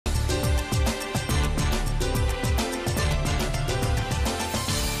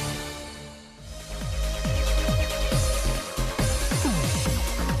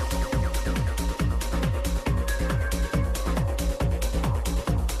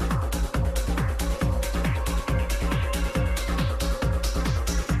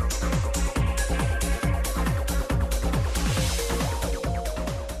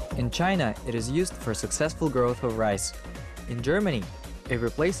In China, it is used for successful growth of rice. In Germany, it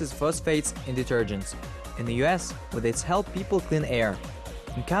replaces phosphates in detergents. In the US, with its help people clean air.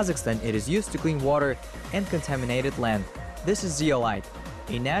 In Kazakhstan, it is used to clean water and contaminated land. This is zeolite,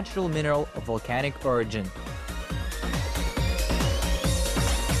 a natural mineral of volcanic origin.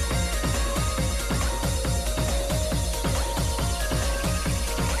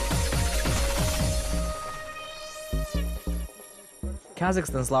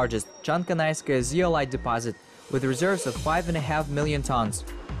 Kazakhstan's largest Chankanayskaya zeolite deposit with reserves of 5.5 million tons.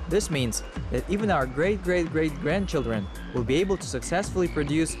 This means that even our great-great-great-grandchildren will be able to successfully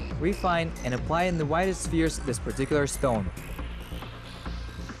produce, refine, and apply in the widest spheres this particular stone.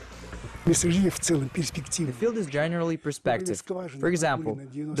 The field is generally prospective. For example,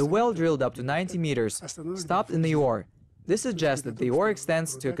 the well drilled up to 90 meters stopped in the ore. This suggests that the ore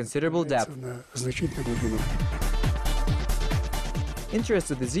extends to a considerable depth. Interest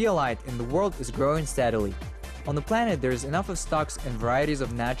to the zeolite in the world is growing steadily. On the planet, there is enough of stocks and varieties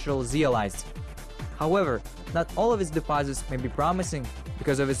of natural zeolites. However, not all of its deposits may be promising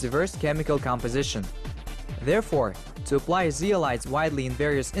because of its diverse chemical composition. Therefore, to apply zeolites widely in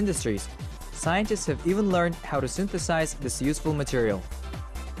various industries, scientists have even learned how to synthesize this useful material.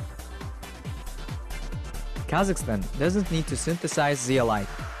 Kazakhstan doesn't need to synthesize zeolite.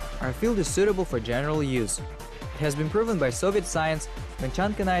 Our field is suitable for general use. It has been proven by Soviet science when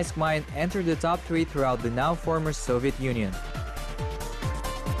Chankanaysk mine entered the top 3 throughout the now former Soviet Union.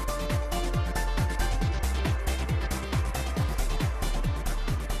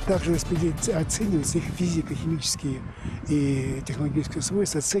 Также оцениваются их физико-химические и технологические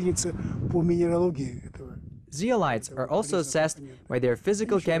свойства, оцениваются по минералогии этого. Zeolites are also assessed by their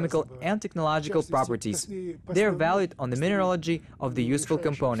physical, chemical, and technological properties. They are valued on the mineralogy of the useful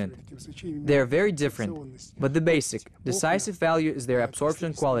component. They are very different, but the basic, decisive value is their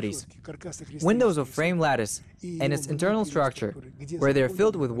absorption qualities. Windows of frame lattice and its internal structure, where they are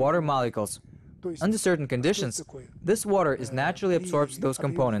filled with water molecules. Under certain conditions, this water is naturally absorbs those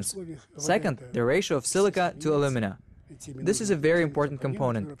components. Second, the ratio of silica to alumina. This is a very important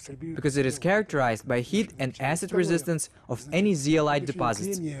component, because it is characterized by heat and acid resistance of any zeolite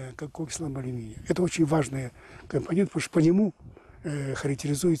deposits. Это очень важный компонент, потому что по нему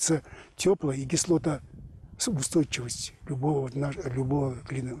характеризуется теплая и кислотоустойчивость любого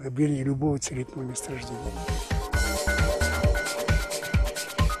целебного месторождения.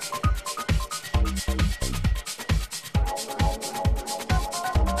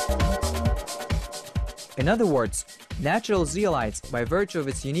 In other words, natural zeolites, by virtue of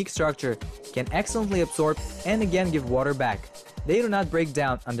its unique structure, can excellently absorb and again give water back. They do not break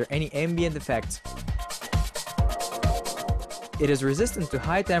down under any ambient effects. It is resistant to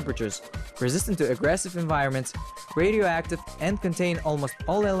high temperatures, resistant to aggressive environments, radioactive, and contain almost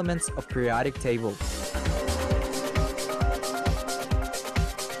all elements of periodic table.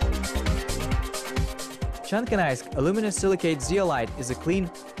 Chankanaysk aluminosilicate zeolite is a clean,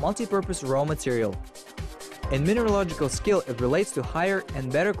 multi-purpose raw material. In mineralogical skill, it relates to higher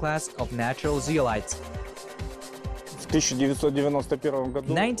and better class of natural zeolites. In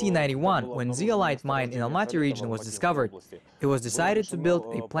 1991, when zeolite mine in Almaty region was discovered, it was decided to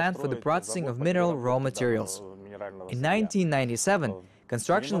build a plant for the processing of mineral raw materials. In 1997,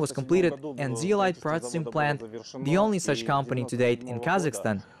 construction was completed and zeolite processing plant, the only such company to date in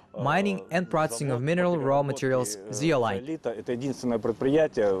Kazakhstan, mining and processing of mineral raw materials zeolite. Это единственное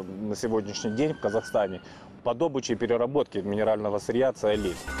предприятие на сегодняшний день в Казахстане по добыче и переработке минерального сырья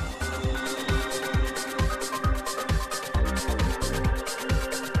циолит.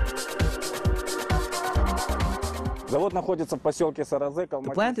 Завод находится в поселке Саразек.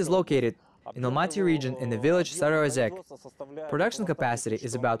 The plant is located in Almaty region in the village Sarazek. Production capacity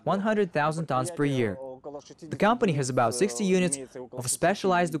is about 100,000 tons per year. The company has about 60 units of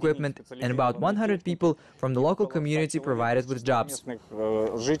specialized equipment and about 100 people from the local community provided with jobs.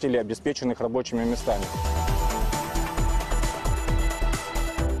 Жителей, обеспеченных рабочими местами.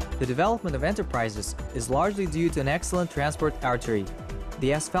 The development of enterprises is largely due to an excellent transport artery.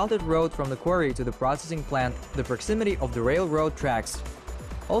 The asphalted road from the quarry to the processing plant, the proximity of the railroad tracks.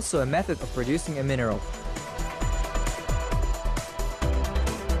 Also a method of producing a mineral.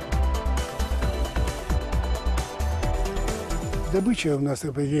 Добыча у нас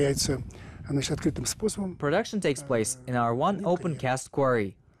определяется открытым способом. Production takes place in our one open cast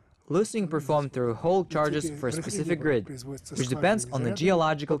quarry. Loosening performed through hole charges for a specific grid, which depends on the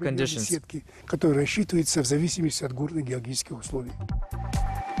geological conditions. Который рассчитывается в зависимости от горно-геологических условий.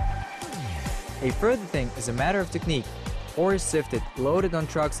 A further thing is a matter of technique. Ore is sifted, loaded on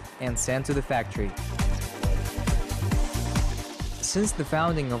trucks, and sent to the factory. since the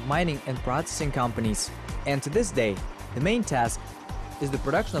founding of mining and processing companies. And to this day, the main task is the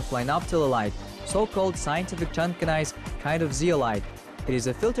production of clinoptilolite, so-called scientific chunkanized kind of zeolite. It is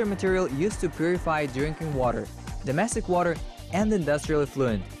a filter material used to purify drinking water, domestic water, and industrial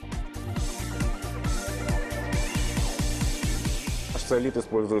effluent. Zeolite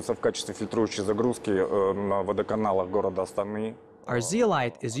используется в качестве фильтрующей загрузки на водоканалах города Астаны. Our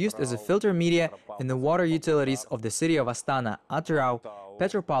zeolite is used as a filter media in the water utilities of the city of Astana, Atyrau,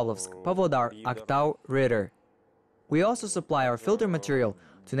 Petropavlovsk, Pavlodar, Aktau, Ritter. We also supply our filter material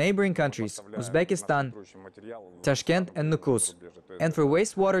to neighboring countries, Uzbekistan, Tashkent and Nukus. And for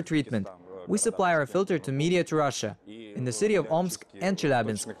wastewater treatment, we supply our filter to media to Russia, in the city of Omsk and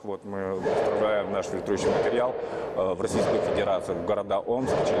Chelyabinsk. Мы поставляем наш фильтрующий материал в Российскую Федерацию, в города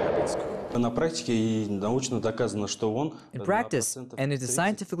Омск и Челябинск. На практике и научно доказано, что он... In practice, and it is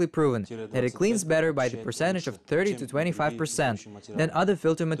scientifically proven, that it cleans better by the percentage of 30 to 25% than other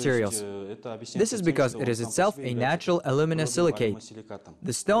filter materials. This is because it is itself a natural aluminosilicate.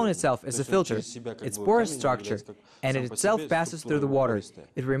 The stone itself is a filter, its porous structure, and it itself passes through the water.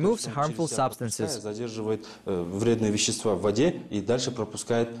 It removes harmful substances. Задерживает вредные вещества в воде и дальше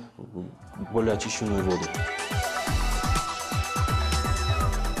пропускает более очищенную воду.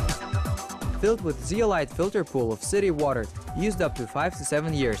 Filled with zeolite filter pool of city water, used up to 5 to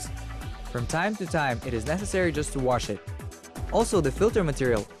 7 years. From time to time, it is necessary just to wash it. Also, the filter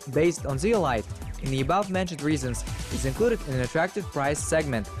material, based on zeolite, in the above-mentioned reasons, is included in an attractive price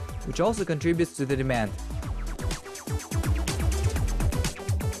segment, which also contributes to the demand.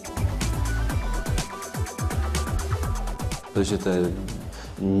 It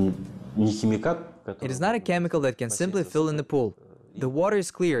is not a chemical that can simply fill in the pool. The water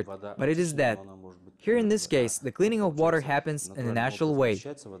is cleared, but it is dead. Here in this case, the cleaning of water happens in a natural way,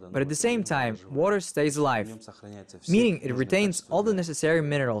 but at the same time, water stays alive, meaning it retains all the necessary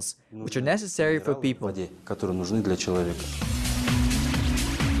minerals, which are necessary for people.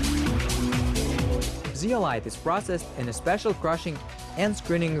 Zeolite is processed in a special crushing and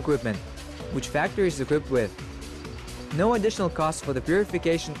screening equipment, which factory is equipped with. No additional costs for the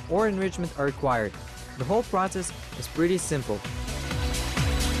purification or enrichment are required. The whole process is pretty simple.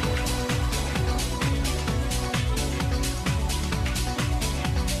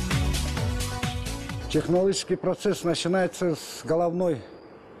 Технологический процесс начинается с головного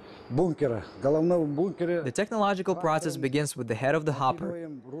бункера. The technological process begins with the head of the hopper.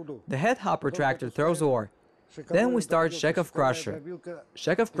 The head hopper tractor throws ore. Then we start Chekhov crusher.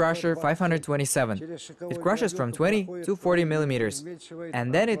 Chekhov crusher 527. It crushes from 20 to 40 millimeters.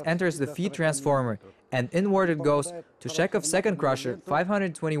 And then it enters the feed transformer, and inward it goes to Chekhov second crusher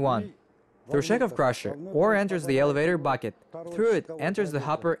 521. Through Chekhov crusher, ore enters the elevator bucket. Through it enters the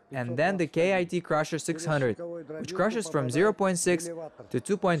hopper and then the KIT crusher 600, which crushes from 0.6 to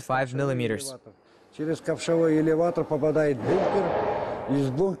 2.5 millimeters. Через ковшевой элеватор попадает в бункер. Из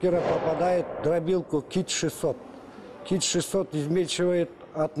бункера попадает дробилку кит 600. Кит 600 измельчивает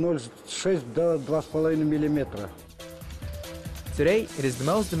от 0,6 до 2,5 миллиметра. Today, it is the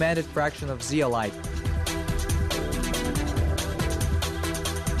most demanded fraction of zeolite.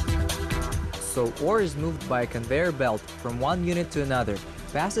 So ore is moved by a conveyor belt from one unit to another,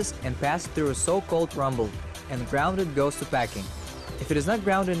 passes through a so-called rumble, and grounded goes to packing. If it is not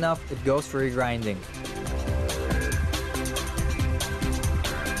ground enough, it goes for regrinding.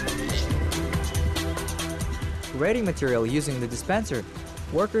 Ready material using the dispenser,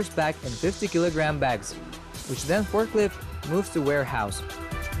 workers pack in 50-kilogram bags, which then forklift moves to warehouse.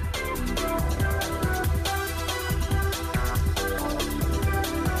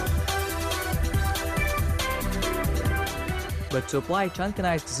 But to apply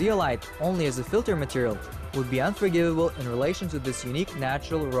chunkanized zeolite only as a filter material would be unforgivable in relation to this unique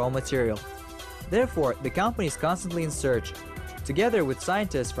natural raw material. Therefore, the company is constantly in search, together with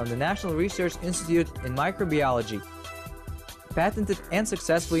scientists from the National Research Institute in Microbiology, patented and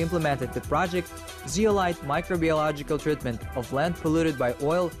successfully implemented the project Zeolite Microbiological Treatment of Land Polluted by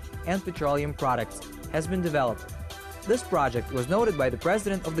Oil and Petroleum Products has been developed. This project was noted by the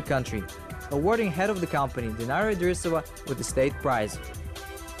president of the country, awarding head of the company, Dinara Idrisova, with the state prize.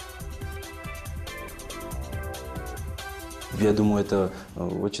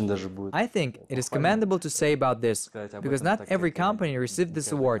 I think it is commendable to say about this, because not every company received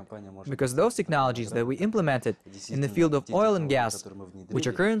this award, because those technologies that we implemented in the field of oil and gas, which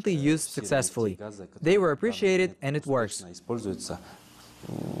are currently used successfully, they were appreciated and it works.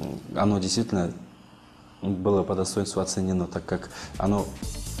 Оно действительно было по достоинству оценено, так как оно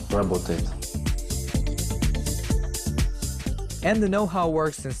работает. And the know-how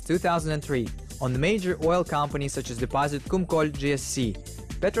works since 2003, on the major oil companies such as deposit Kumkol GSC,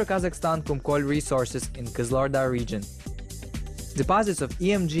 Kazakhstan Kumkol Resources in Kazakh region, deposits of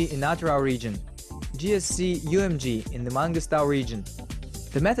EMG in Natrau region, GSC UMG in the Mangostau region.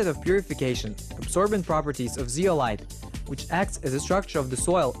 The method of purification, absorbent properties of zeolite, which acts as a structure of the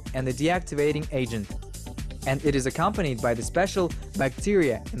soil and a deactivating agent. And it is accompanied by the special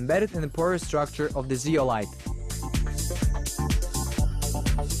bacteria embedded in the porous structure of the zeolite.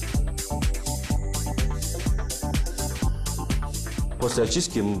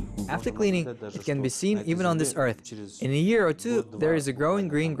 After cleaning, it can be seen even on this earth. In a year or two, there is a growing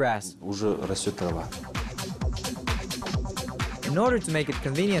green grass. In order to make it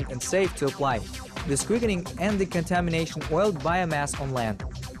convenient and safe to apply this quickening and decontamination oiled biomass on land,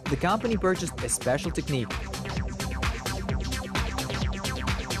 the company purchased a special technique.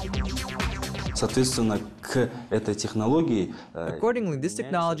 Accordingly, this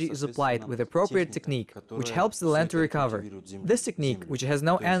technology is applied with appropriate technique, which helps the land to recover. This technique, which has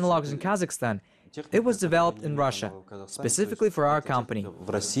no analogs in Kazakhstan, it was developed in Russia, specifically for our company.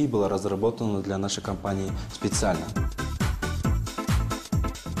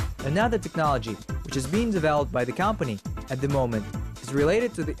 Another technology, which is being developed by the company at the moment, is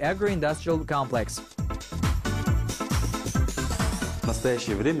related to the agro-industrial complex.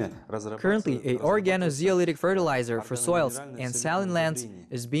 Currently, a organozeolitic fertilizer for soils and saline lands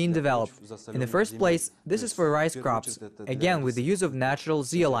is being developed. In the first place, this is for rice crops, again with the use of natural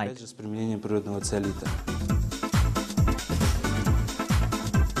zeolite.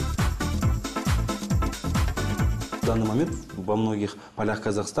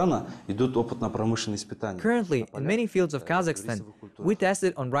 Currently, in many fields of Kazakhstan, we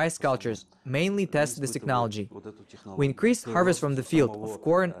tested on rice cultures, mainly test this technology. We increased harvest from the field of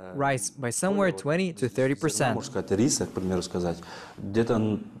corn, rice by somewhere 20 to 30%.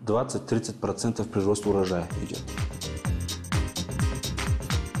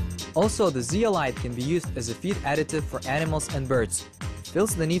 Also, the zeolite can be used as a feed additive for animals and birds,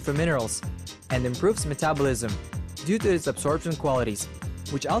 fills the need for minerals, and improves metabolism due to its absorption qualities,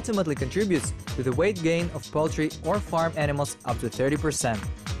 which ultimately contributes to the weight gain of poultry or farm animals up to 30%.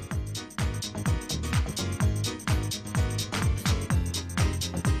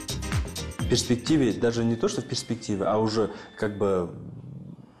 В перспективе, даже не то, что в перспективе, а уже как бы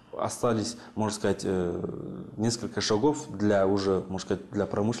остались, можно сказать, несколько шагов для уже, можно сказать, для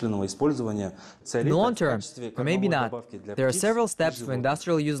промышленного использования. In the long term, or maybe not, there are several steps for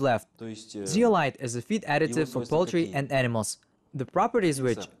industrial use left. Zeolite is a feed additive for poultry and animals, the properties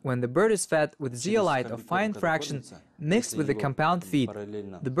which, when the bird is fed with zeolite of fine fraction mixed with the compound feed,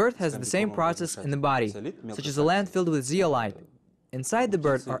 the bird has the same process in the body, such as a land filled with zeolite. Inside the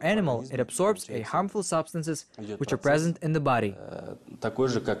bird or animal, it absorbs harmful substances which are present in the body. Такой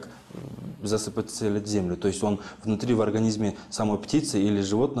же, как засыпать землю. То есть он внутри в организме самой птицы или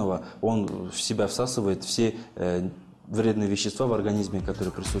животного, он в себя всасывает все вредные вещества в организме,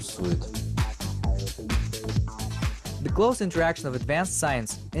 которые присутствуют. The close interaction of advanced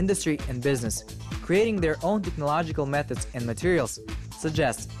science, industry and business, creating their own technological methods and materials,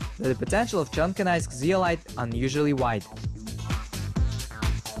 suggests that the potential of Chonkanaysk zeolite is unusually wide.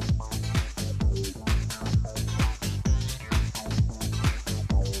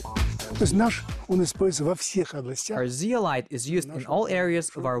 Our zeolite is used in all areas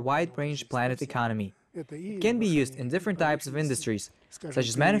of our wide-range planet economy. It can be used in different types of industries, such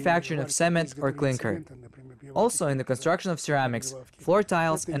as manufacturing of cement or clinker. Also in the construction of ceramics, floor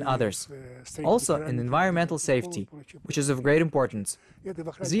tiles and others. Also in environmental safety, which is of great importance.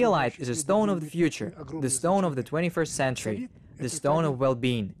 Zeolite is a stone of the future, the stone of the 21st century, the stone of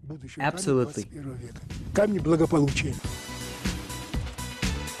well-being. Absolutely.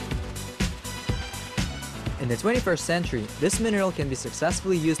 In the 21st century, this mineral can be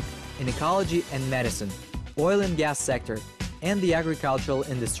successfully used in ecology and medicine, oil and gas sector, and the agricultural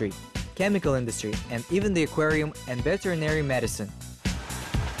industry, chemical industry, and even the aquarium and veterinary medicine.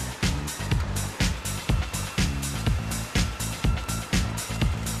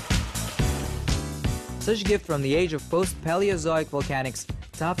 Such gift from the age of post-Paleozoic volcanics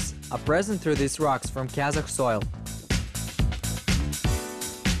tuffs are present through these rocks from Kazakh soil.